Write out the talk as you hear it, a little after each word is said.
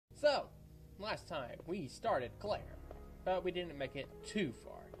So, last time we started Claire, but we didn't make it too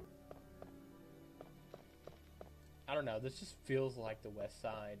far. I don't know, this just feels like the west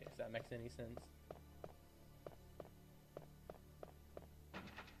side, if that makes any sense.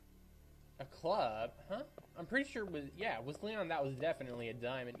 A club? Huh? I'm pretty sure with Leon, that was definitely a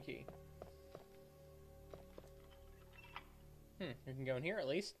diamond key. We can go in here at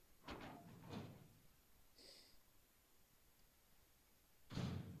least.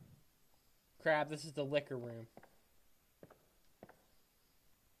 Crap, this is the liquor room.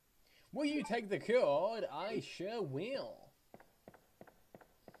 Will you take the card? I sure will.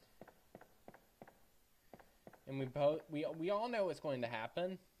 And we all know what's going to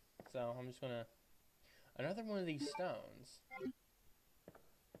happen. So I'm just gonna another one of these stones.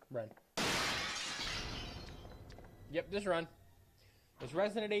 Run. Yep, just run. It's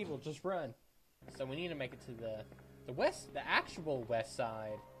Resident Evil, just run. So we need to make it to the actual west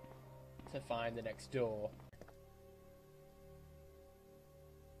side to find the next door.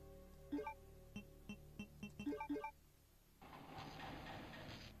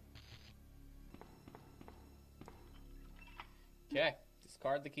 Okay,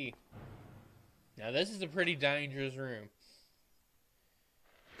 discard the key. Now this is a pretty dangerous room.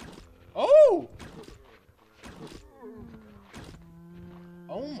 Oh!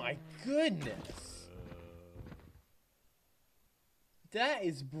 Oh my goodness! That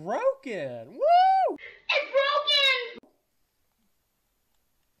is broken! Woo! It's broken!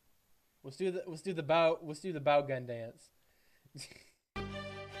 Let's do the bow gun dance.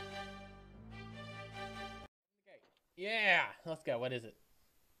 Yeah, let's go. What is it?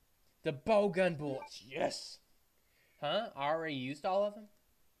 The bow gun bullets. Yes. Huh? I already used all of them?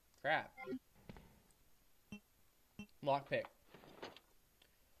 Crap. Lockpick.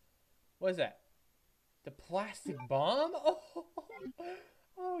 What is that? The plastic bomb? Oh,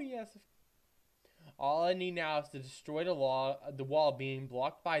 oh yes. All I need now is to destroy the wall being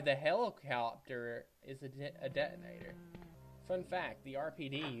blocked by the helicopter is a detonator. Fun fact, the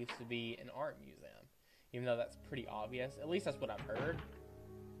RPD used to be an art museum. Even though that's pretty obvious. At least that's what I've heard.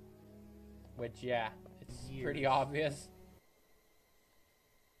 Which, yeah, it's pretty obvious.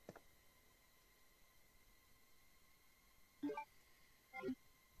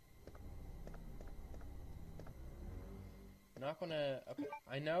 I'm not gonna... Okay,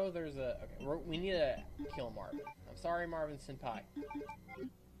 I know there's a... Okay, we need to kill Marvin. I'm sorry, Marvin Senpai.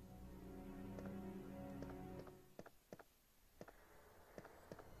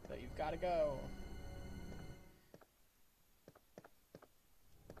 But you've got to go.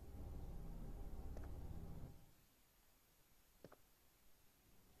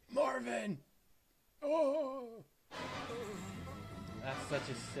 Marvin! Oh! That's such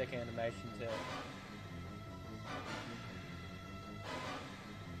a sick animation, too.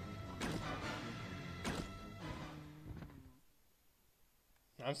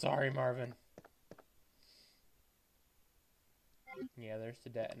 I'm sorry, Marvin. Yeah, there's the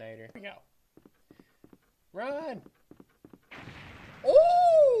detonator. Here we go. Run!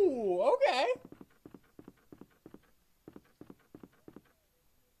 Oh! Okay!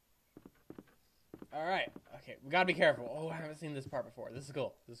 Alright, okay, we gotta be careful. Oh, I haven't seen this part before. This is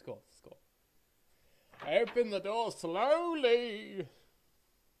cool. This is cool. This is cool. Open the door slowly!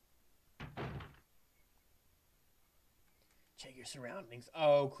 Check your surroundings.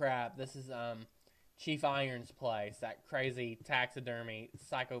 Oh, crap. This is, Chief Iron's place. That crazy taxidermy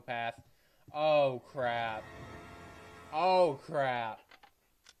psychopath. Oh, crap. Oh, crap.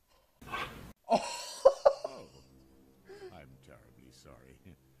 Oh! I'm terribly sorry.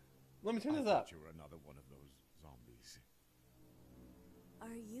 Let me turn this I up. thought you were another one of those zombies.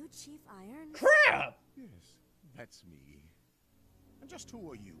 Are you Chief Iron? Crap! Yes, that's me. And just who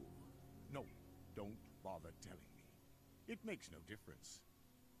are you? No, don't bother telling me. It makes no difference.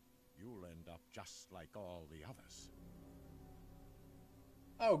 You'll end up just like all the others.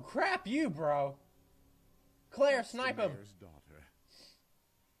 Oh, crap you, bro. Claire, That's snipe the him. mayor's daughter.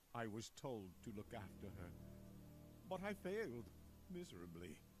 I was told to look after her, but I failed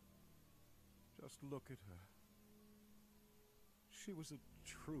miserably. Just look at her. She was a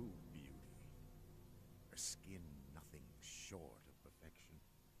true beauty. Her skin nothing short of perfection.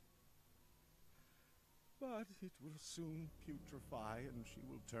 But it will soon putrefy, and she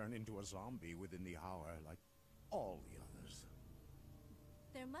will turn into a zombie within the hour, like all the others.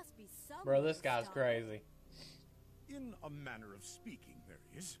 There must be some. Bro, this guy's crazy. In a manner of speaking, there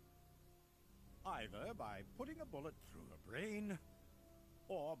is. Either by putting a bullet through her brain,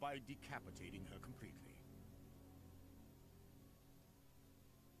 or by decapitating her completely.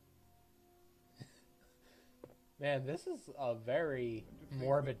 Man, this is a very And to think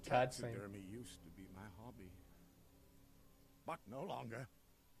morbid that cutscene. taxidermy used to be my hobby. But no longer.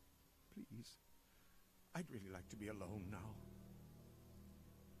 Please. I'd really like to be alone now.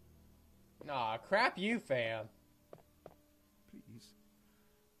 Nah, crap you, fam. Please.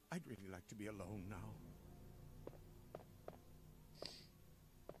 I'd really like to be alone now.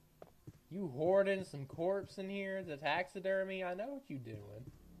 You hoarding some corpse in here, the taxidermy? I know what you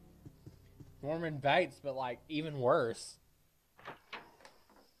doing. Norman Bates, but like even worse.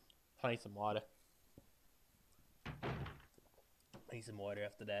 I need some water. I need some water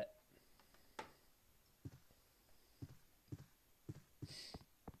after that.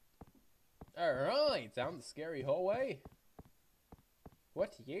 Alright, down the scary hallway.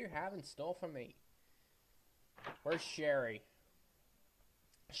 What do you have in store for me? Where's Sherry?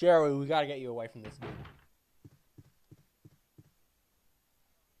 Sherry, we gotta get you away from this dude.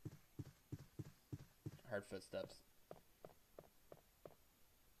 I heard footsteps.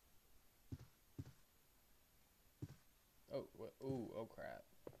 Oh, ooh, oh crap.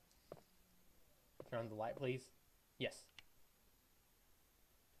 Turn on the light, please. Yes.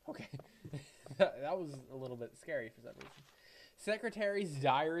 Okay. that was a little bit scary for some reason. Secretary's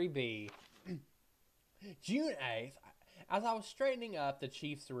Diary B. June 8th. As I was straightening up the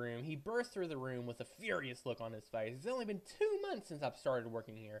chief's room, he burst through the room with a furious look on his face. It's only been 2 months since I've started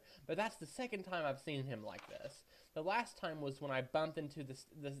working here, but that's the second time I've seen him like this. The last time was when I bumped into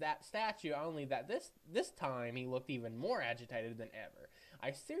that statue, only that this time he looked even more agitated than ever.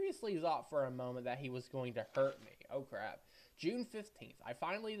 I seriously thought for a moment that he was going to hurt me. Oh crap. June 15th, I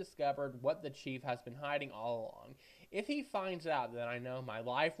finally discovered what the chief has been hiding all along. If he finds out, then I know my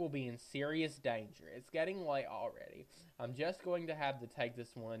life will be in serious danger. It's getting late already. I'm just going to have to take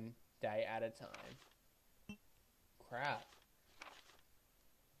this one day at a time. Crap.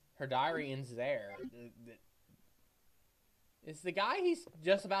 Her diary ends there. Is the guy he's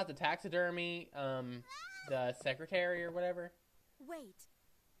just about to taxidermy, the secretary or whatever? Wait.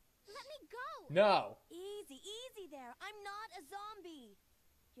 Let me go. No. Easy, easy there. I'm not a zombie.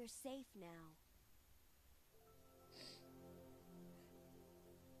 You're safe now.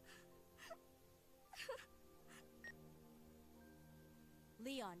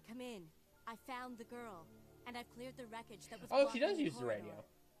 Leon, come in. I found the girl, and I've cleared the wreckage that was Oh, she blocking does the use the corridor. radio.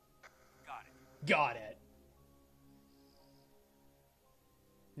 Got it. Got it.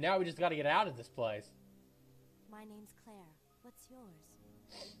 Now we just gotta get out of this place. My name's Claire. What's yours?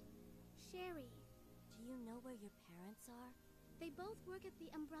 Sherry. Do you know where your parents are? They both work at the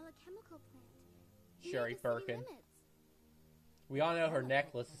Umbrella Chemical Plant. Sherry near the city Birkin. limits. We all know her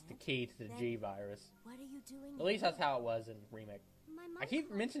necklace is the key to the G virus. What are you doing? At least that's how it was in remake. My mom I keep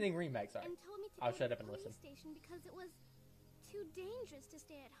called mentioning remake, sorry. and told me to I'll go shut to up and the listen. police station because it was too dangerous to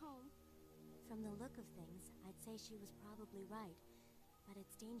stay at home. From the look of things, I'd say she was probably right. But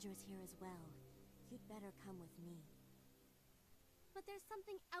it's dangerous here as well. You'd better come with me. But there's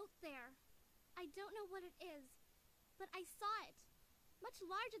something out there. I don't know what it is, but I saw it. Much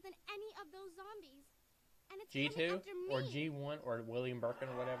larger than any of those zombies. And it's coming G2 after me. or G1 or William Birkin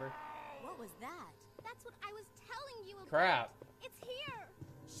or whatever. What was that? That's what I was telling you about. Crap. It's here.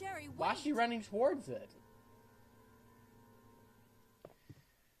 Sherry, wait! Why is she running towards it?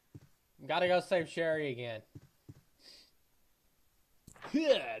 Gotta go save Sherry again.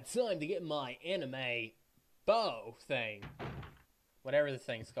 Yeah, time to get my anime bow thing. Whatever this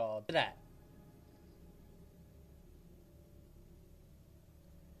thing's called. Look at that.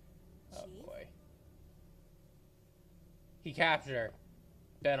 Oh Chief? boy. He captured her.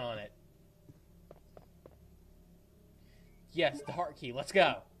 Bet on it. Yes, the heart key. Let's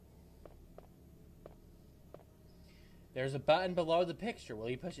go. There's a button below the picture. Will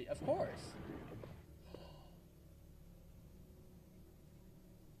you push it? Of course.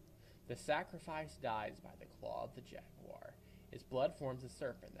 The sacrifice dies by the claw of the jaguar. Its blood forms a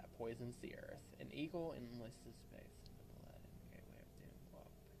serpent that poisons the earth. An eagle enlists its space in the blood. Okay,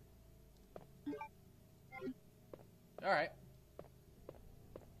 we have to walk. Alright.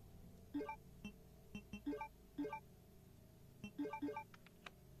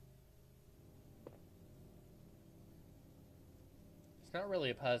 It's not really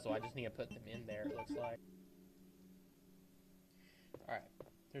a puzzle. I just need to put them in there, it looks like. Alright.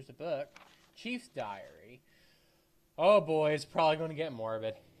 There's a book. Chief's Diary. Oh boy, it's probably going to get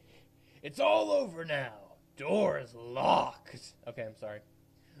morbid. It's all over now. Door is locked. Okay, I'm sorry.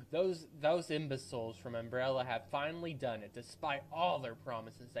 Those imbeciles from Umbrella have finally done it. Despite all their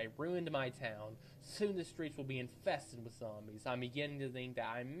promises, they ruined my town. Soon the streets will be infested with zombies. I'm beginning to think that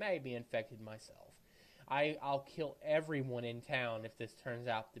I may be infected myself. I'll kill everyone in town if this turns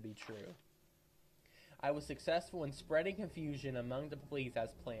out to be true. I was successful in spreading confusion among the police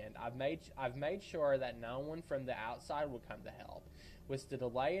as planned. I've made sure that no one from the outside will come to help. With the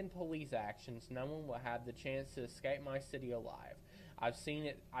delay in police actions, no one will have the chance to escape my city alive. I've seen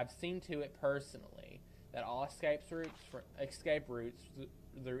to it personally that all escape routes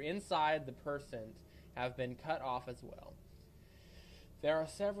through inside the precinct have been cut off as well. There are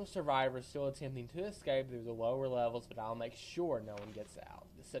several survivors still attempting to escape through the lower levels, but I'll make sure no one gets out.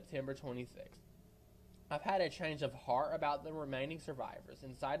 September 26th. I've had a change of heart about the remaining survivors.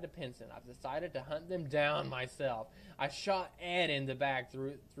 Inside the precinct, I've decided to hunt them down myself. I shot Ed in the back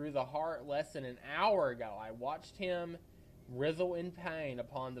through the heart less than an hour ago. I watched him writhe in pain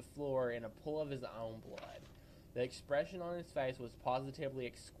upon the floor in a pool of his own blood. The expression on his face was positively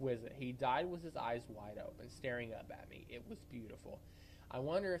exquisite. He died with his eyes wide open, staring up at me. It was beautiful. I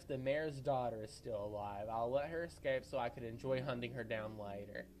wonder if the mayor's daughter is still alive. I'll let her escape so I could enjoy hunting her down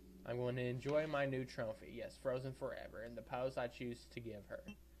later. I'm going to enjoy my new trophy. Yes, frozen forever, in the pose I choose to give her.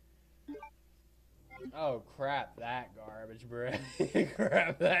 Oh, crap that garbage, bro.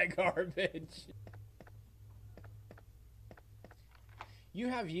 Crap that garbage. You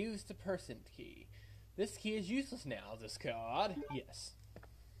have used the percent key. This key is useless now, discard. Yes.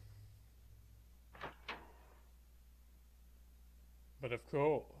 But of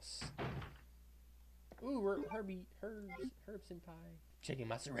course. Ooh, Herb Senpai. Checking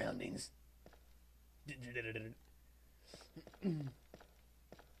my surroundings.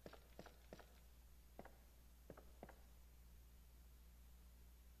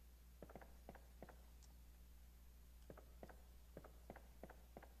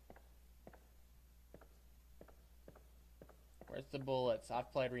 Where's the bullets?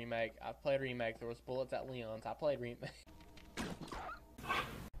 I've played remake. There was bullets at Leon's. I played remake.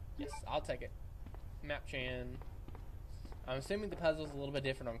 Yes, I'll take it. Map Chan. I'm assuming the puzzle's a little bit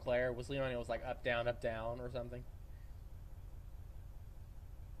different on Claire. Was Leon, it was like up, down, or something?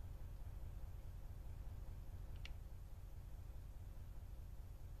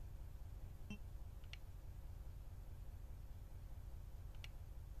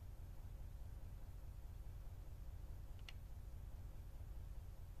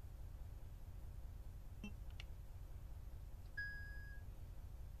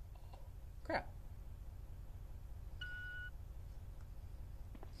 Crap.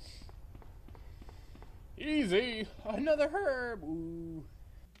 Easy! Another herb! Ooh.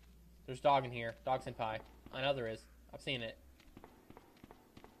 There's dog in here. Dog senpai. I know there is. I've seen it.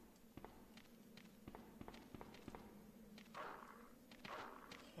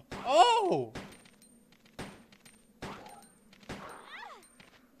 Oh!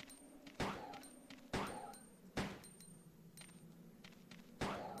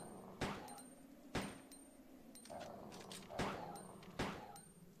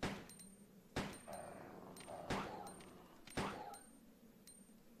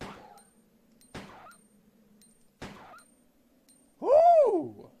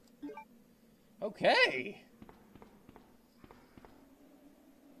 Woo! Okay.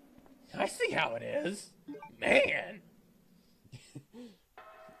 I see how it is. Man.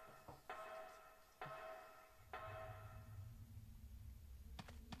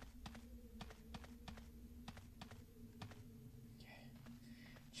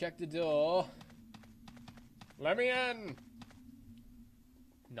 Check the door. Let me in.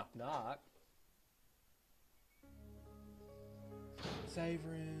 Knock, knock. Save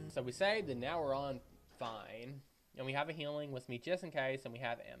room. So we saved and now we're on fine. And we have a healing with me just in case, and we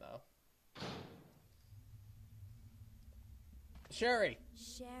have ammo. Sherry!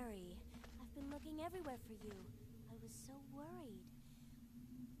 Sherry, I've been looking everywhere for you. I was so worried.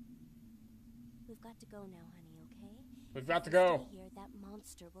 We've got to go now, honey, okay? We've got to If we go. stay here, that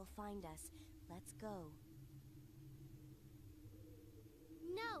monster will find us. Let's go.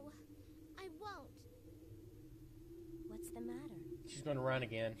 No, I won't. What's the matter? She's gonna run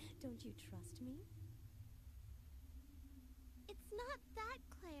again. Don't you trust me? It's not that,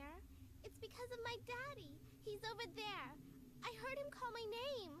 Claire. It's because of my daddy. He's over there. I heard him call my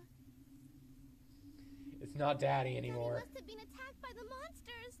name. It's not Daddy anymore. Daddy must have been attacked by the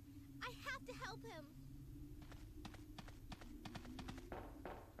monsters. I have to help him.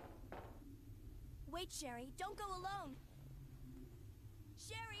 Wait, Sherry, don't go alone.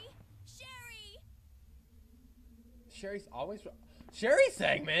 Sherry! Sherry! Sherry's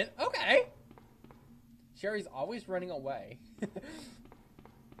segment? Okay. Sherry's always running away.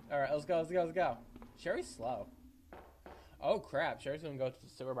 Alright, let's go. Sherry's slow. Oh crap, Sherry's gonna go to the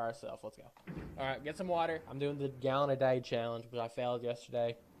store by herself. Let's go. Alright, get some water. I'm doing the gallon a day challenge, which I failed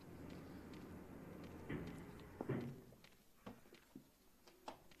yesterday.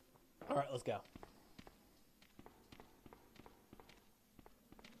 Alright, let's go.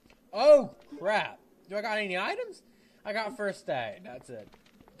 Oh, crap. Do I got any items? I got first aid. That's it.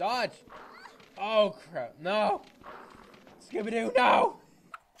 Dodge. Oh, crap. No. Scooby-Doo, no.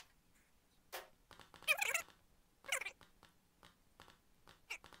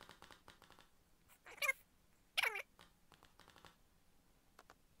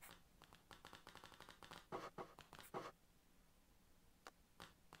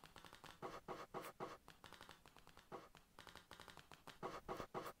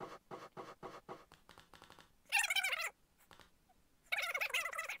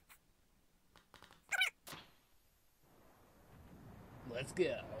 Let's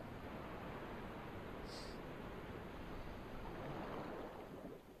go.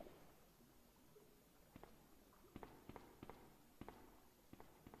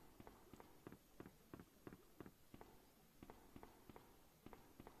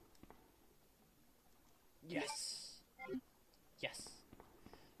 Yes. Yes.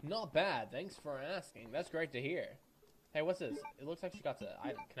 Not bad. Thanks for asking. That's great to hear. Hey, what's this? It looks like she got the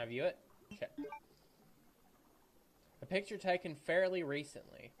item. Can I view it? Check. A picture taken fairly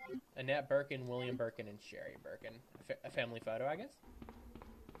recently. Annette Birkin, William Birkin, and Sherry Birkin. A family photo, I guess?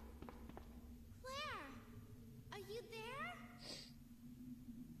 Claire, are you there?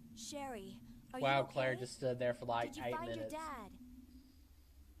 Sherry, are you Wow, okay? Claire just stood there for like Did you 8 find minutes. your dad?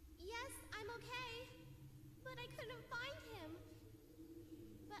 Yes, I'm okay, but I couldn't find him.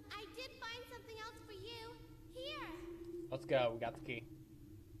 But I did find something else for you. Here. Let's go. We got the key.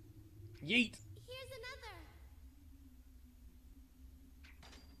 Yeet! Here's another.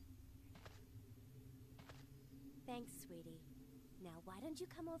 Thanks, sweetie. Now, why don't you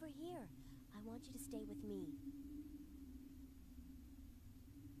come over here? I want you to stay with me.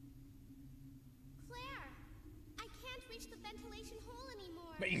 Claire, I can't reach the ventilation hole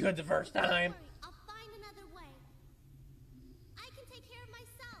anymore. But you could the first Don't time. worry, I'll find another way. I can take care of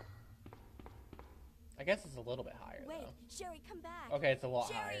myself. I guess it's a little bit higher, Wait, though. Sherry, come back. Okay, it's a lot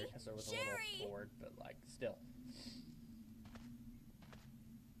Sherry, higher because there was a little Sherry! board, but like, still.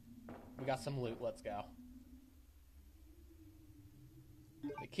 We got some loot. Let's go.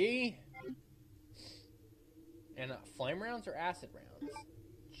 The key. And flame rounds or acid rounds?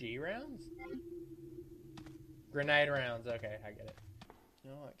 G rounds? Grenade rounds. Okay, I get it. You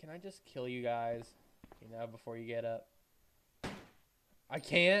know what? Can I just kill you guys? You know, before you get up. I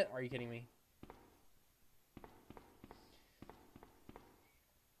can't? Are you kidding me?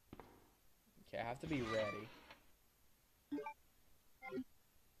 Okay, I have to be ready.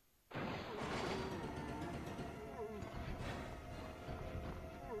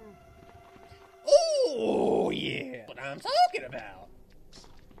 Oh, yeah. What I'm talking about.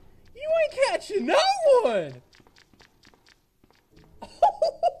 You ain't catching no one.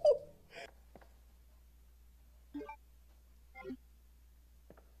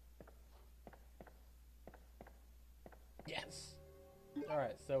 Yes.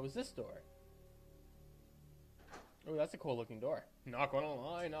 Alright, so is this door? Oh, that's a cool looking door. Not gonna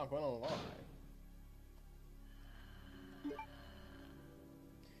lie, not gonna lie.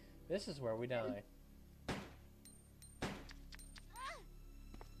 This is where we die.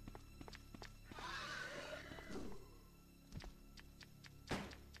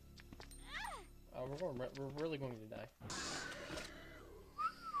 Oh, we're really going to die.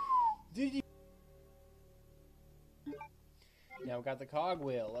 Did you? Now we got the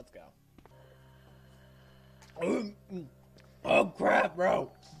cogwheel. Let's go. Oh crap,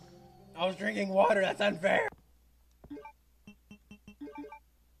 bro! I was drinking water. That's unfair.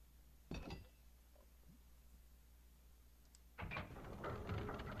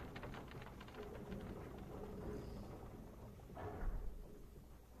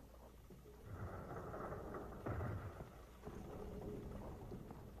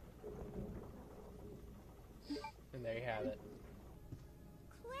 And there you have it.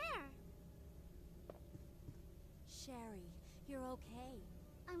 Claire, Sherry, you're okay.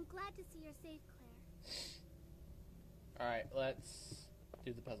 I'm glad to see you're safe, Claire. Alright, let's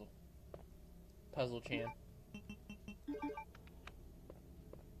do the puzzle. Puzzle Chan.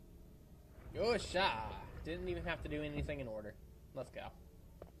 Yosha! Didn't even have to do anything in order. Let's go.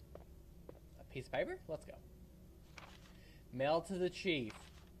 A piece of paper? Let's go. Mail to the chief.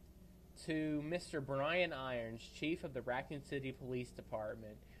 To Mr. Brian Irons, chief of the Raccoon City Police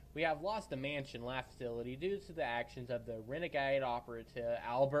Department. We have lost a mansion life facility due to the actions of the renegade operative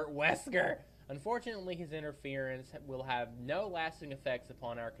Albert Wesker. Unfortunately, his interference will have no lasting effects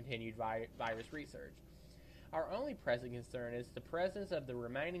upon our continued virus research. Our only present concern is the presence of the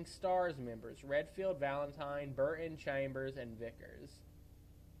remaining STARS members, Redfield, Valentine, Burton, Chambers, and Vickers.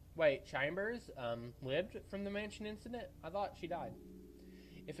 Wait, Chambers lived from the mansion incident? I thought she died.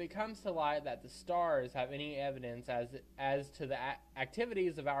 If it comes to light that the stars have any evidence as to the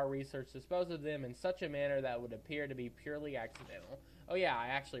activities of our research, dispose of them in such a manner that would appear to be purely accidental. Oh yeah, I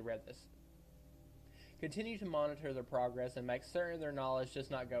actually read this. Continue to monitor their progress and make certain their knowledge does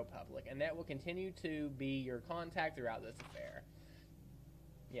not go public. Annette will continue to be your contact throughout this affair.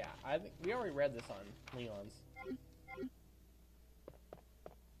 Yeah, I think we already read this on Leon's.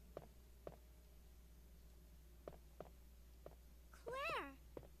 Claire!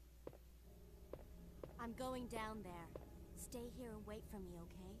 I'm going down there. Stay here and wait for me,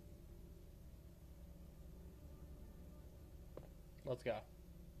 okay? Let's go.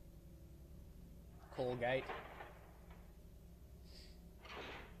 Colgate.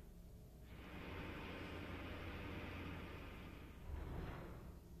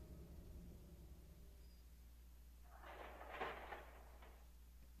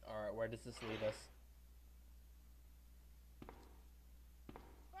 Alright, where does this lead us?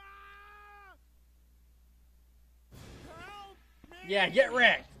 Yeah, get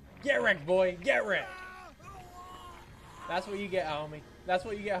wrecked! Get wrecked, boy! Get wrecked! That's what you get, homie. That's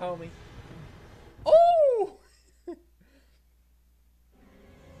what you get, homie. Oh!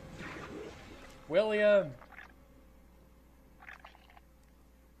 William!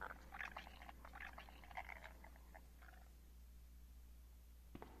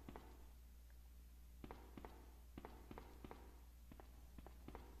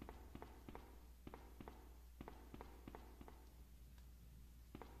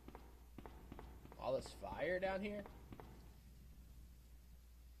 All this fire down here?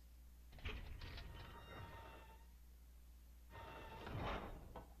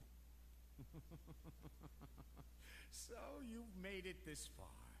 So you've made it this far.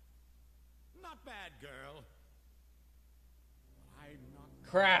 Not bad, girl. But I'm not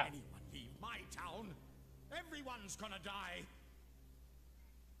Crap. letting anyone leave my town. Everyone's gonna die.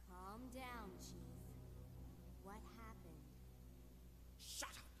 Calm down, Chief. What happened? Shut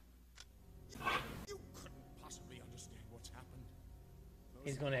up. You couldn't possibly understand what's happened. Those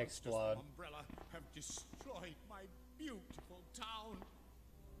He's gonna monsters from explode. Umbrella have destroyed my beautiful town.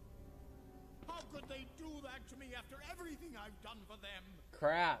 How could they do that to me after everything I've done for them?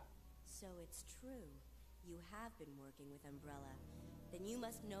 Crap. So it's true. You have been working with Umbrella. Then you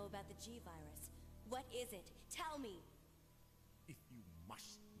must know about the G-Virus. What is it? Tell me! If you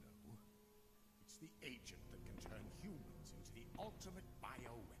must know, it's the agent that can turn humans into the ultimate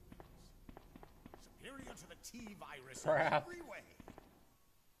bioweapons. Superior to the T-Virus in Crap. every way.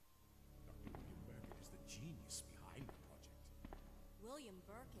 Dr. William Birkin is the genius behind the project. William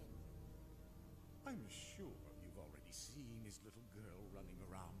Birkin. I'm sure you've already seen his little girl running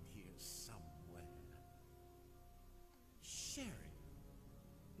around here somewhere. Sherry,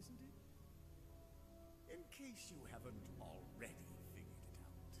 isn't it? In case you haven't already figured it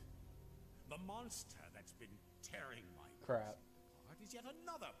out, the monster that's been tearing my Crap. apart is yet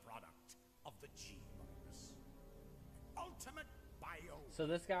another product of the G-Virus. Ultimate bio... So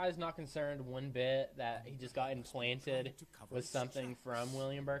this guy's not concerned one bit that he just got implanted with something from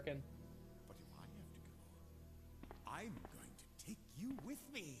William Birkin? But if I have to go, I'm going to take you with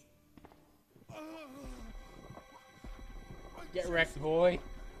me. Get wrecked, boy.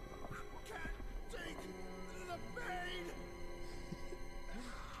 Can't take the pain.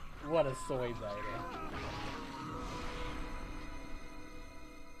 What a soy baby.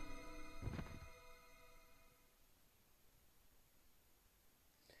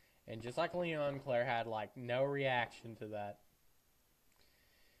 And just like Leon, Claire had like no reaction to that.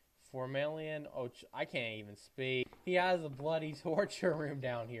 4 million. Oh, I can't even speak. He has a bloody torture room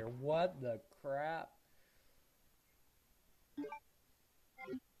down here. What the crap?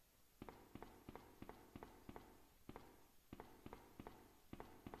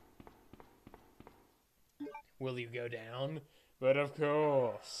 Will you go down? But of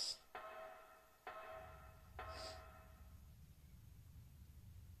course.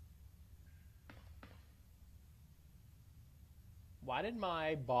 Why did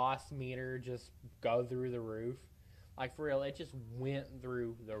my boss meter just go through the roof? Like, for real, it just went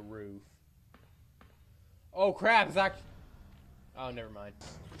through the roof. Oh, crap, it's actually... Oh, never mind.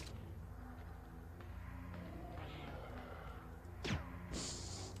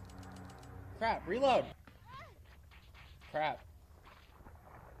 Crap, reload! Crap.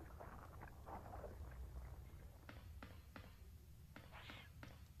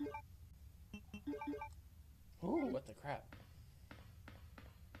 Ooh, what the crap?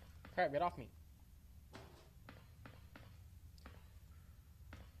 Crap, get off me.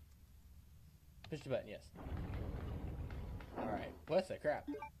 Push the button, yes. Alright, what's the crap?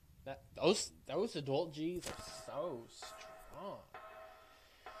 Those adult G's are so strong.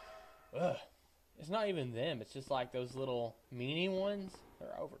 Ugh. It's not even them. It's just like those little meanie ones.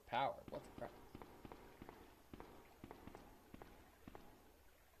 They're overpowered. What the crap?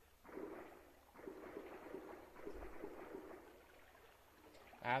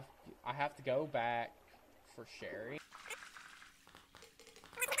 I have to go back for Sherry.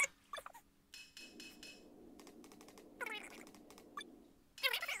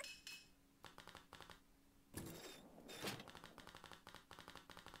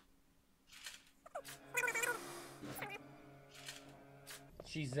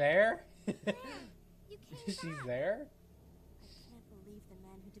 She's there? You came She's back. there? I can't believe the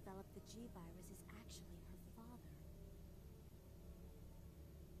man who developed the G-virus is actually her father.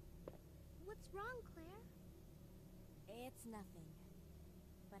 What's wrong, Claire? It's nothing.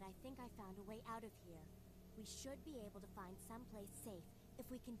 But I think I found a way out of here. We should be able to find someplace safe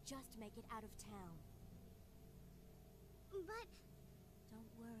if we can just make it out of town. But Don't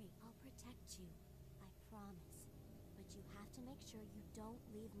worry, I'll protect you. I promise. But you have to make sure you don't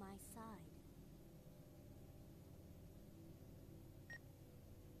leave my side.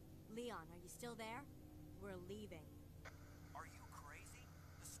 Leon, are you still there? We're leaving. Are you crazy?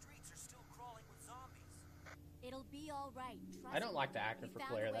 The streets are still crawling with zombies. It'll be all right. Trust I don't like me. the actor We for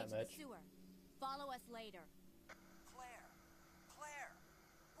found Claire a way that to the much. sewer. Follow us later. Claire! Claire!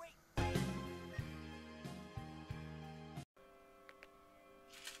 Wait!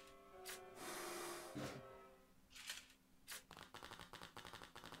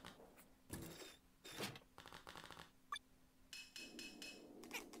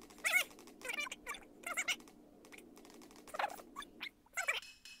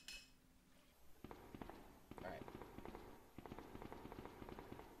 Alright.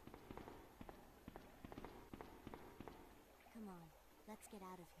 Come on, let's get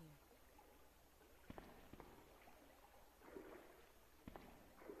out of here.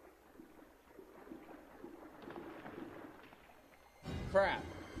 Crap.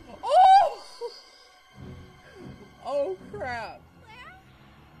 Oh! Oh, crap. Claire?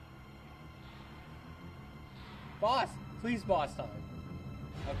 Boss! Please, boss time.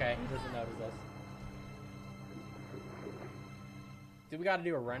 Okay, he doesn't notice us. Do we gotta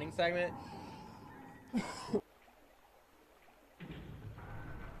do a running segment?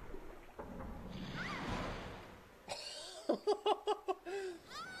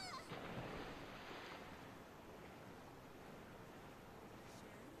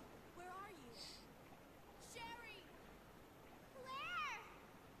 Where are you? Sherry! Claire!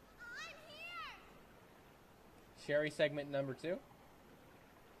 I'm here! Sherry segment number 2?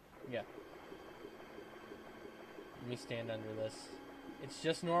 Yeah. Let me stand under this. It's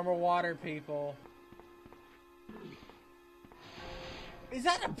just normal water, people. Is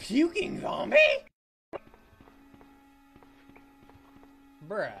that a puking zombie?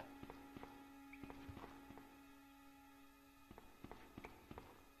 Bruh.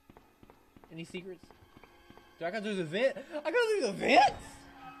 Any secrets? Do I go through the vent? I go through the vents?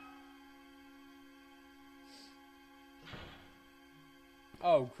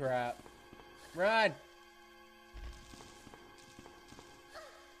 Oh crap. Run!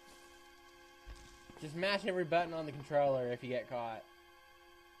 Just mash every button on the controller if you get caught.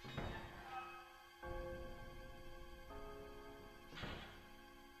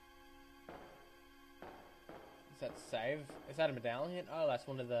 Is that save? Is that a medallion? Oh, that's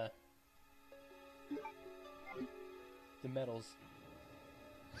one of the medals.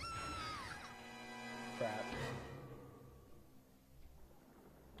 Crap.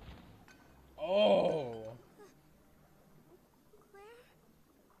 Oh! Claire?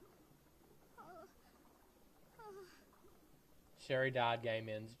 Oh. Oh. Sherry died, game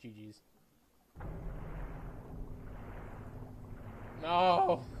ends. GG's.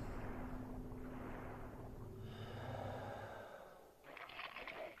 No!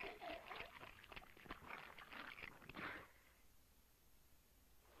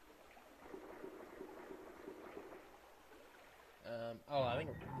 Oh, I think,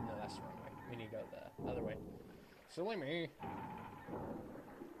 no, that's the wrong way. We need to go the other way. Silly me.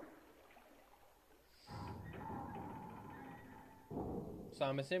 So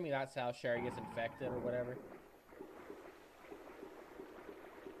I'm assuming that's how Sherry gets infected or whatever.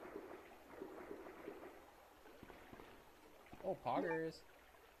 Oh, poggers.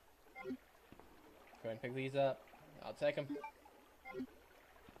 Go ahead and pick these up. I'll take them.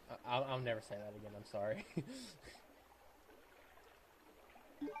 I'll never say that again, I'm sorry.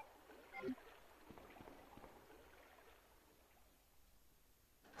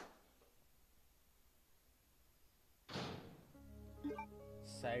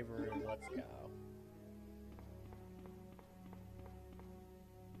 Save room, let's go.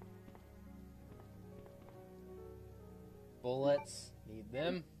 Bullets. Need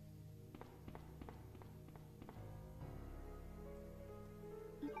them.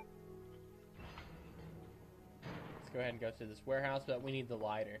 Let's go ahead and go to this warehouse, but we need the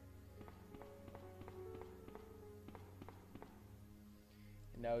lighter.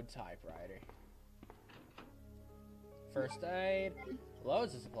 No typewriter. First aid.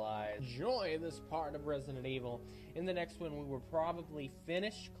 Loads of supplies. Enjoy this part of Resident Evil. In the next one, we will probably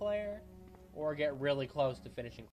finish Claire, or get really close to finishing